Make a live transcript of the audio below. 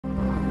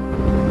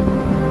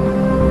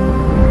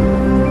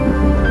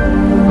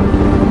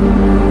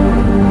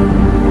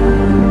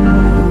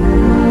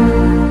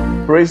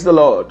Praise the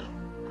Lord.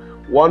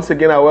 Once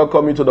again, I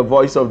welcome you to the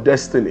Voice of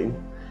Destiny,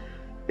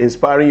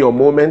 inspiring your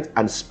moment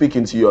and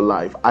speaking to your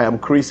life. I am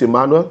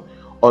Emmanuel.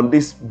 On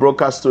this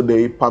broadcast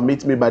today,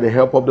 permit me by the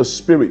help of the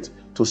Spirit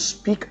to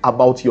speak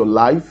about your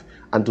life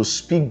and to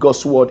speak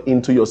God's word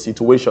into your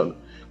situation.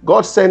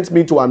 God sent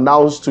me to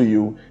announce to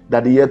you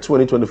that the year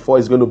 2024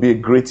 is going to be a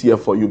great year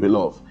for you,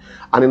 beloved.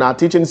 And in our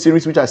teaching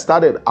series, which I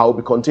started, I will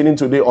be continuing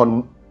today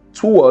on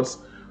towards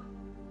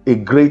a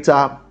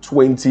greater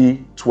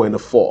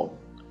 2024.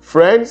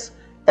 Friends,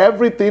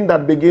 everything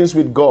that begins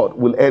with God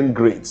will end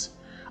great.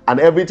 And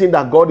everything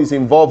that God is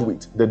involved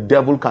with, the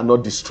devil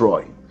cannot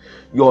destroy.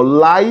 Your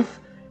life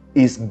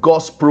is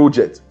God's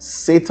project.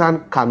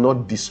 Satan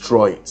cannot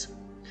destroy it.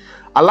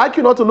 I'd like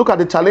you not to look at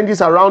the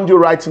challenges around you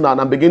right now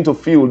and begin to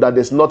feel that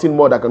there's nothing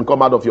more that can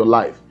come out of your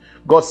life.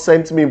 God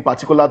sent me in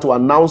particular to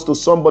announce to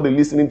somebody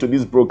listening to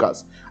this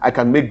broadcast, I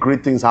can make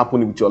great things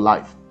happen with your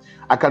life.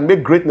 I can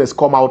make greatness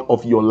come out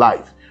of your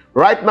life.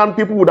 Right now,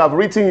 people would have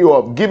written you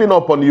up, given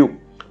up on you.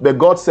 But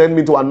God sent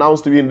me to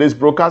announce to you in this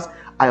broadcast,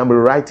 I am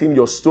writing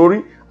your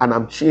story and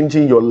I'm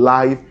changing your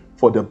life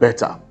for the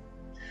better.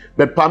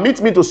 But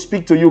permit me to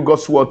speak to you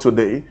God's word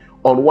today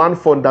on one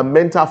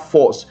fundamental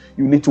force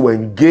you need to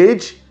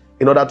engage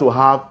in order to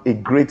have a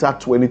greater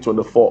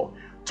 2024.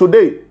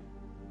 Today,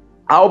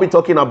 I'll be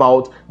talking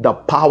about the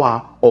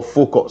power of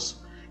focus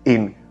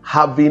in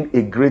having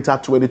a greater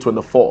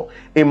 2024.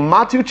 In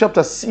Matthew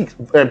chapter 6,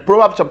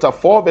 Proverbs chapter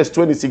 4, verse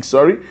 26,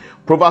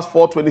 Proverbs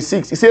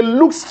 4:26, he said,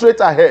 look straight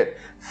ahead.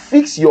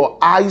 Fix your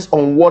eyes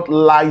on what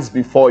lies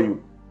before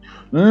you.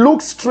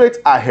 Look straight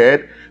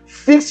ahead.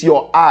 Fix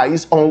your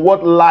eyes on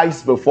what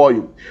lies before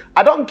you.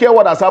 I don't care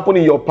what has happened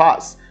in your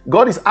past.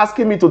 God is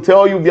asking me to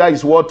tell you via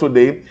his word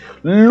today,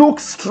 look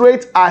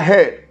straight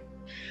ahead.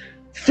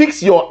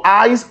 Fix your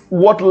eyes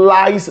what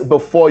lies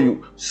before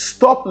you.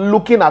 Stop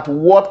looking at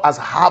what has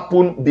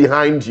happened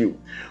behind you.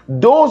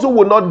 Those who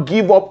will not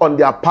give up on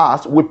their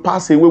past will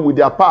pass away with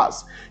their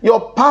past.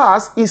 Your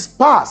past is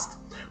past.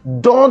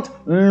 Don't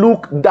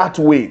look that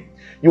way.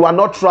 You are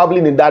not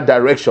traveling in that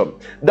direction.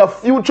 The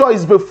future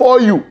is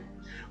before you.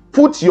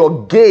 Put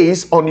your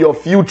gaze on your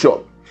future.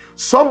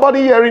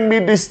 Somebody hearing me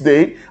this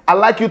day, I'd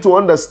like you to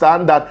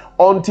understand that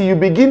until you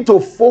begin to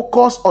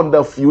focus on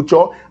the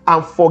future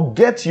and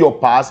forget your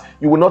past,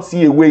 you will not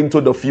see a way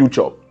into the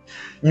future.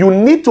 You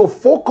need to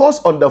focus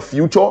on the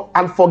future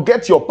and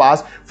forget your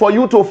past for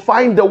you to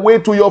find the way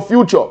to your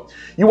future.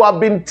 You have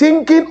been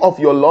thinking of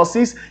your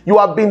losses. You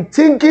have been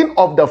thinking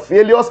of the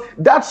failures.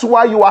 That's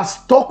why you are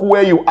stuck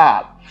where you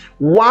are.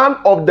 One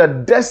of the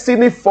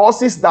destiny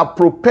forces that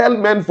propel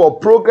men for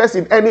progress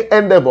in any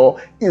endeavor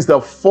is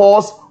the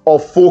force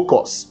of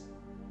focus.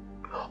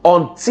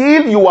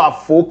 Until you are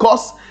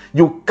focused,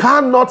 you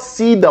cannot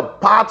see the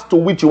path to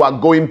which you are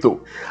going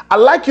to. I'd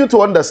like you to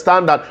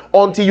understand that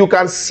until you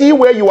can see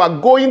where you are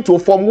going to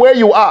from where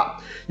you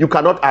are, you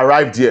cannot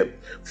arrive there.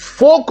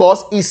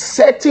 Focus is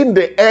setting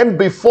the end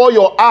before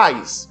your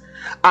eyes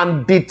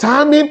and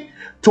determined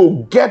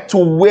to get to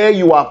where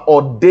you are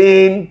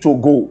ordained to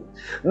go.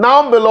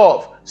 Now,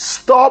 beloved,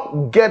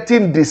 stop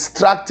getting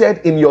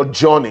distracted in your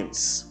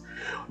journeys.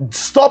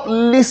 Stop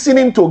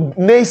listening to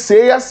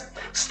naysayers.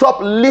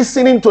 Stop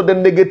listening to the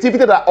negativity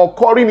that are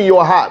occurring in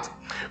your heart.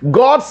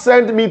 God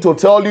sent me to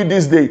tell you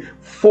this day,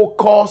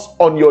 focus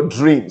on your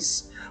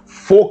dreams.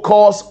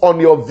 Focus on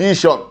your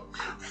vision.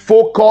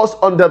 Focus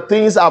on the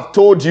things I've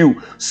told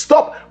you.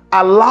 Stop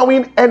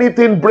allowing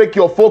anything break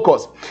your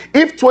focus.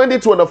 If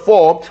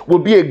 2024 will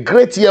be a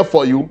great year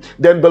for you,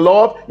 then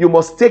beloved, you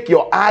must take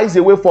your eyes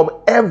away from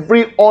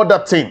every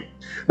other thing.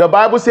 The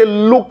Bible says,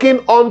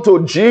 looking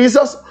unto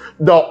Jesus,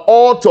 the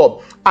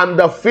author and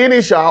the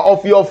finisher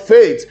of your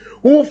faith,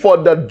 who for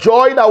the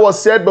joy that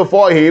was set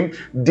before him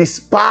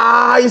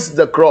despised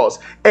the cross,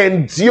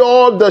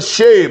 endured the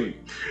shame.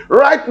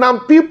 Right now,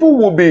 people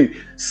will be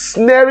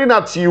snaring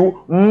at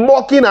you,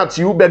 mocking at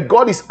you, but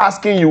God is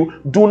asking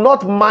you, do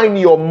not mind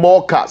your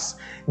mockers.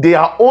 They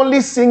are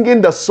only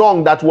singing the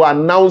song that will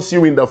announce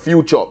you in the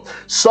future.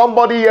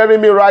 Somebody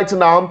hearing me right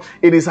now,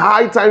 it is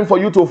high time for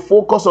you to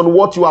focus on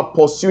what you are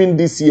pursuing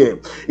this year.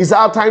 It's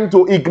high time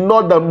to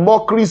ignore the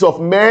mockeries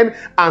of men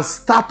and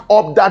start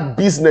up that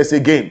business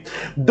again.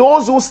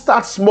 Those who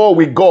start small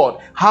with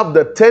God have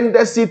the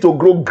tendency to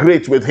grow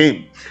great with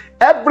him.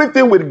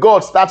 Everything with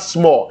God starts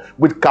small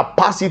with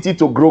capacity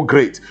to grow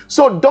great.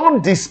 So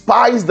don't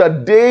despise the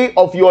day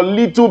of your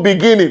little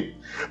beginning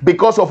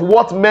because of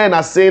what men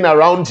are saying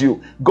around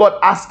you. God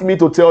asked me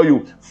to tell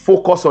you,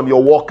 focus on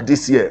your work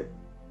this year.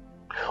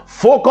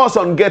 Focus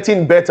on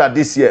getting better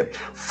this year.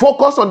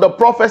 Focus on the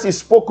prophecy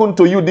spoken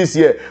to you this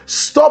year.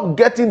 Stop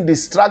getting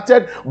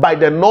distracted by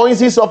the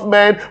noises of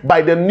men,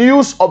 by the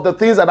news of the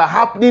things that are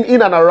happening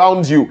in and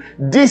around you.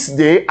 This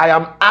day, I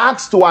am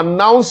asked to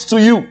announce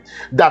to you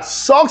that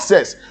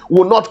success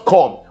will not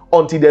come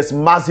until there's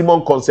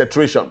maximum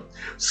concentration.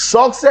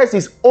 Success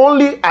is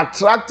only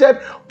attracted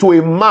to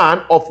a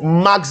man of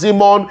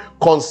maximum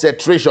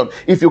concentration.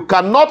 If you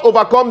cannot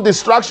overcome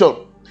distraction,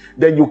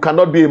 then you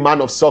cannot be a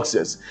man of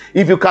success.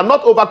 If you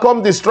cannot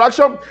overcome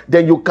distraction,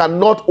 then you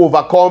cannot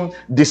overcome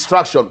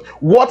distraction.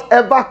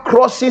 Whatever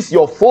crushes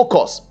your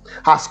focus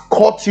has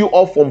cut you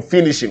off from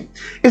finishing.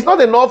 It's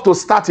not enough to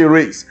start a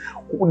race.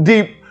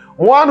 The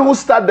one who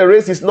starts the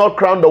race is not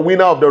crowned the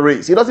winner of the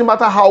race. It doesn't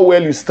matter how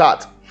well you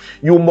start.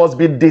 You must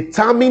be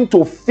determined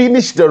to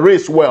finish the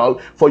race well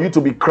for you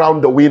to be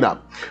crowned the winner.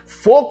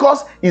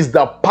 Focus is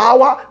the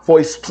power for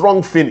a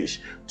strong finish.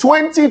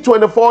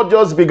 2024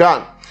 just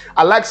began.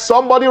 I'd like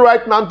somebody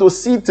right now to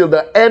see till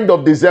the end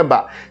of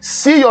December.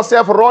 See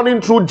yourself running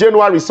through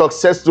January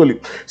successfully.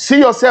 See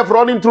yourself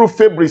running through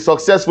February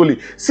successfully.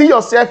 See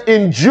yourself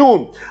in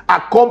June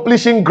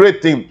accomplishing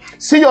great things.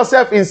 See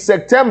yourself in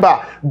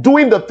September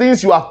doing the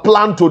things you have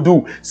planned to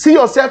do. See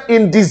yourself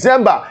in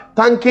December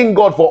thanking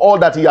God for all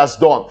that he has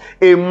done.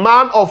 A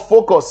man of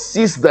focus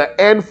sees the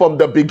end from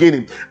the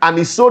beginning and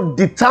is so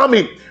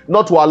determined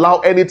not to allow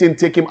anything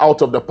take him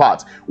out of the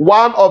path.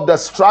 One of the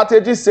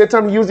strategies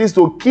Satan uses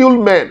to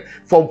kill men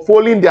from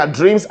following their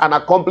dreams and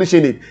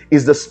accomplishing it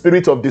is the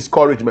spirit of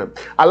discouragement.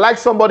 I like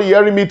somebody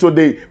hearing me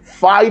today.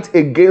 Fight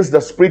against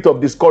the spirit of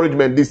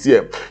discouragement this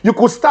year. You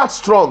could start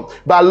strong,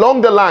 but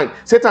along the line,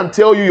 Satan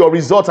tell you your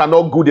results are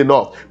not good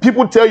enough.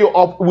 People tell you,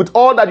 with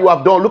all that you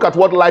have done, look at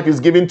what life is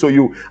giving to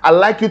you. I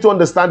like you to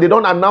understand, they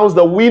don't announce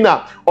the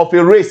winner of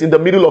a race in the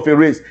middle of a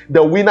race.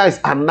 The winner is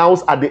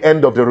announced at the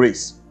end of the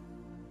race.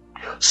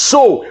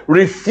 So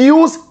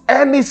refuse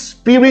any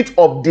spirit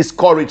of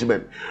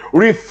discouragement.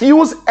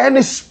 Refuse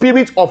any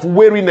spirit of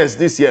weariness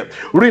this year.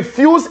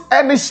 Refuse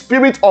any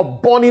spirit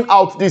of burning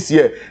out this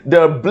year.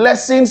 The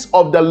blessings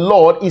of the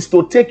Lord is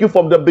to take you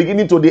from the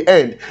beginning to the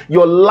end.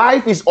 Your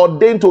life is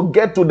ordained to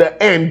get to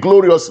the end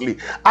gloriously.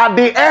 At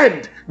the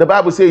end, the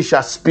Bible says, "He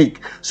shall speak."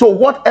 So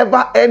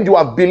whatever end you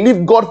have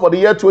believed God for the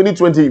year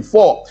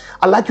 2024,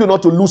 I'd like you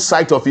not to lose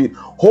sight of it.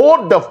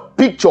 Hold the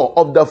picture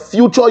of the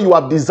future you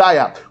have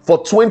desired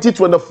for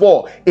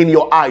 2024 in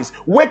your eyes.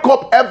 Wake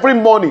up every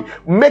morning,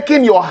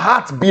 making your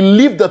heart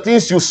believe the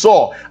things you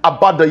saw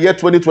about the year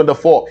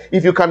 2024.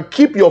 If you can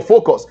keep your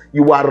focus,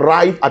 you will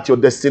arrive at your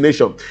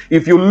destination.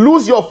 If you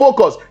lose your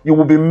focus, you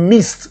will be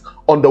missed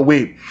on the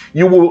way.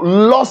 You will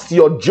lose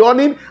your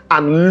journey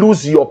and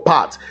lose your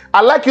path.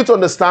 I'd like you to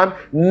understand,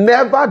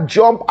 never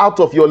jump out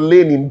of your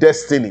lane in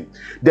destiny.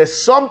 There's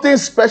something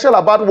special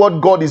about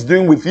what God is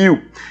doing with you.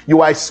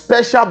 You are a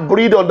special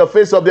breed on the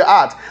face of the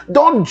earth.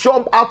 Don't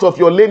jump out of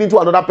your lane into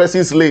another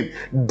person's lane.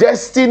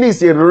 Destiny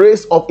is a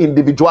race of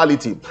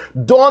individuality.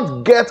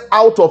 Don't get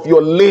out of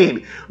your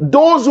lane.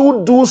 Those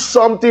who do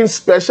something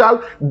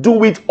special,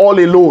 do it all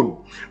alone.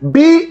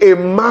 Be a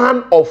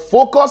man of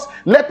focus.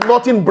 Let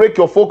nothing break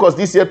your focus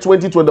this year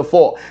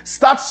 2024.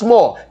 Start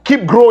small.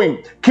 Keep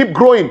growing. Keep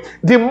growing.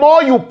 The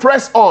more you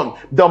press on,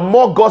 the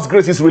more God's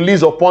grace is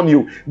released upon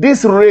you.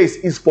 This race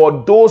is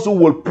for those who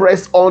will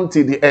press on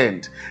till the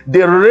end.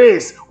 The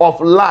race of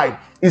life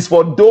is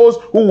for those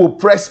who will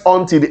press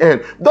on till the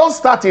end. Don't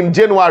start in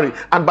January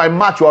and by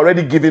March you're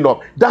already giving up.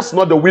 That's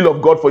not the will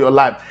of God for your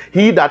life.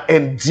 He that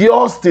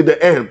endures till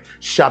the end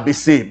shall be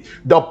saved.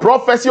 The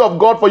prophecy of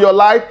God for your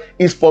life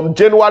is from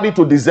January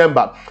to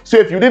December. So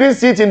if you didn't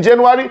see it in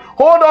January,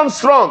 hold on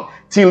strong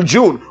till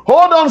June.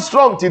 Hold on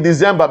strong till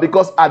December,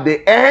 because at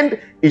the end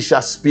it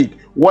shall speak.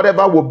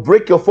 Whatever will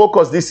break your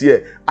focus this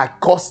year, I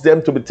cause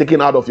them to be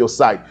taken out of your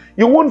sight.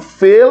 You won't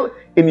fail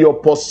in your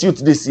pursuit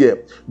this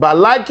year. But I'd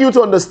like you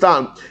to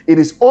understand, it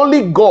is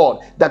only God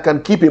that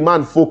can keep a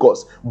man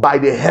focused by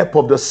the help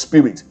of the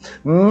Spirit.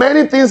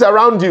 Many things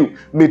around you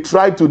may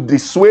try to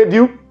dissuade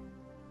you,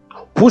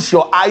 push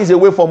your eyes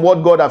away from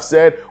what God has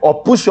said,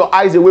 or push your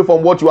eyes away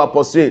from what you are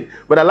pursuing.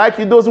 But I like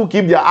you, those who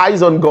keep their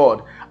eyes on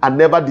God are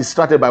never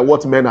distracted by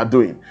what men are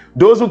doing.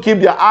 Those who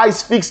keep their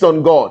eyes fixed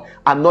on God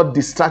are not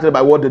distracted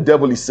by what the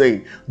devil is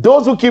saying.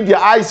 Those who keep their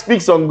eyes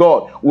fixed on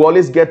God will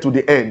always get to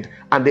the end.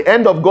 And the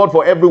end of God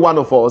for every one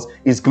of us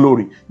is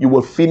glory. You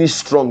will finish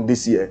strong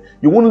this year.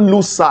 You won't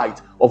lose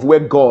sight of where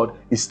God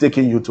is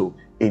taking you to.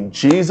 In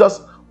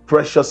Jesus'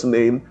 precious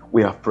name,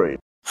 we have prayed.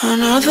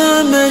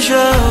 Another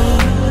measure,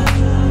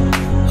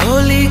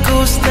 Holy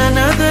Ghost,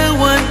 another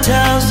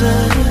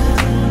 1,000.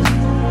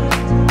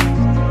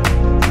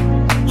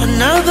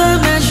 Another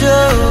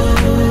measure.